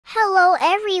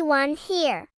Hello everyone,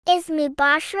 here is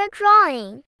Mubashra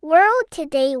drawing world.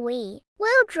 Today we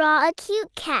will draw a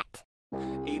cute cat.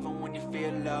 Even when you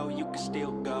feel low, you can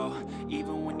still go.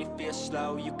 Even when you feel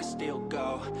slow, you can still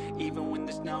go. Even when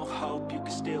there's no hope, you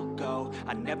can still go.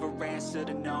 I never answer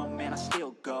to no, man, I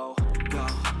still go. Go,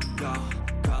 go,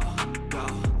 go, go,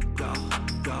 go,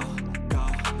 go, go,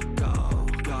 go,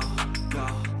 go, go,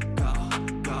 go,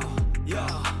 go,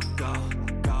 yeah, go,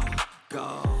 go,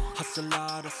 go. Hustle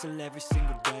hard, hustle every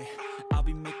single day. I'll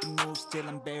be making moves till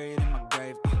I'm buried in my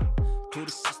grave. To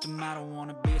the system, I don't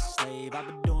wanna be a slave. I've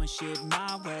been doing shit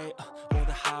my way, or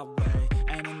the highway.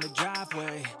 And in the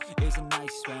driveway is a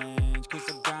nice range. Cause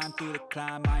I grind through the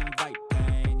climb, I invite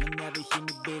pain. You'll never hear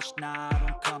me, bitch, nah, I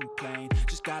don't complain.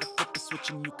 Just gotta flip the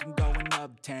switch and you can go and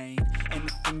obtain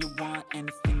anything you want,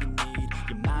 anything you need.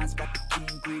 Your mind's got the key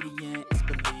ingredient, it's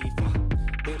belief.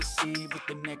 They deceive with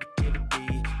the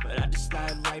negativity, but I just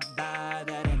slide right by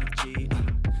that energy.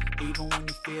 Even when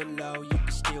you feel low, you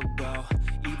can still go.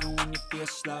 Even when you feel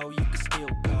slow, you can still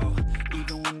go.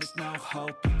 Even when there's no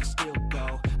hope, you can still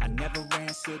go. I never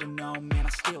answer to no, man, I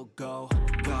still go.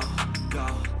 Go, go,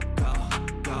 go,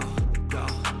 go,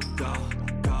 go, go,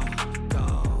 go, go,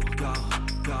 go, go,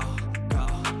 go,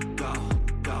 go, go, go,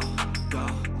 go, go,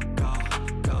 go, go,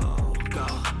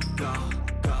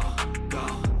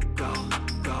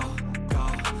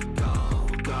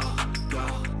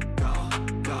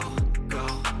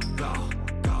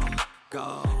 go,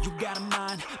 go. You got a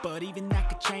mind, but even that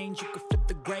could change. You could flip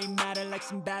the gray matter like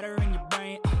some batter in your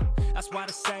brain. That's why I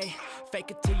say,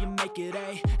 fake it till you make it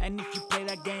A. And if you play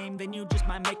that game, then you just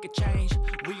might make a change.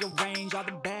 Rearrange all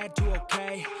the bad to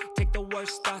okay. Take the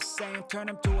worst thoughts saying, turn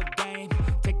them to a game.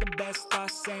 Take the best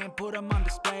thoughts saying, put them on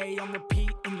display. On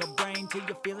repeat in your brain till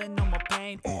you're feeling no more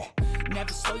pain.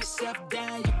 Never slow yourself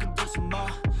down, you can do some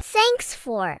more. Thanks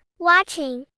for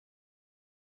watching.